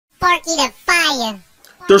Sparky the Fire.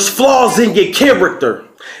 There's flaws in your character.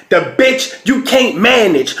 The bitch you can't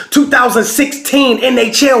manage. 2016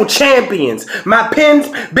 NHL champions. My pen's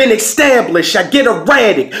been established. I get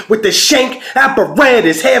erratic with the shank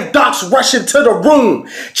apparatus. Have docs rushing to the room,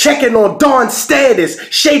 checking on Dawn's status.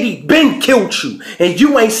 Shady been killed you, and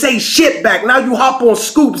you ain't say shit back. Now you hop on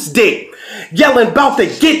Scoop's dick, yelling about the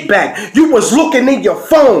get back. You was looking in your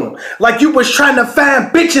phone like you was trying to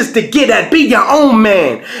find bitches to get at. Be your own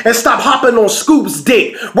man and stop hopping on Scoop's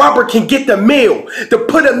dick. Robert can get the meal to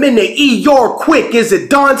put him in the ER quick. Is it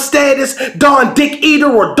Don Status, Don Dick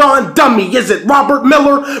Eater, or Don Dummy? Is it Robert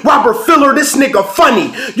Miller, Robert Filler? This nigga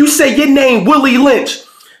funny. You say your name Willie Lynch.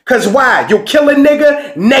 Cause why? You kill a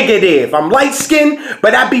nigga? Negative. I'm light skinned,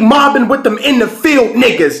 but I be mobbing with them in the field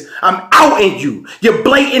niggas. I'm outing you. You're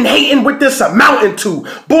blatant hating with this amounting to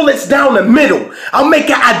bullets down the middle. I'll make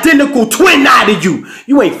an identical twin out of you.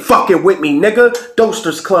 You ain't fucking with me, nigga.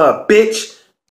 Dosters Club, bitch.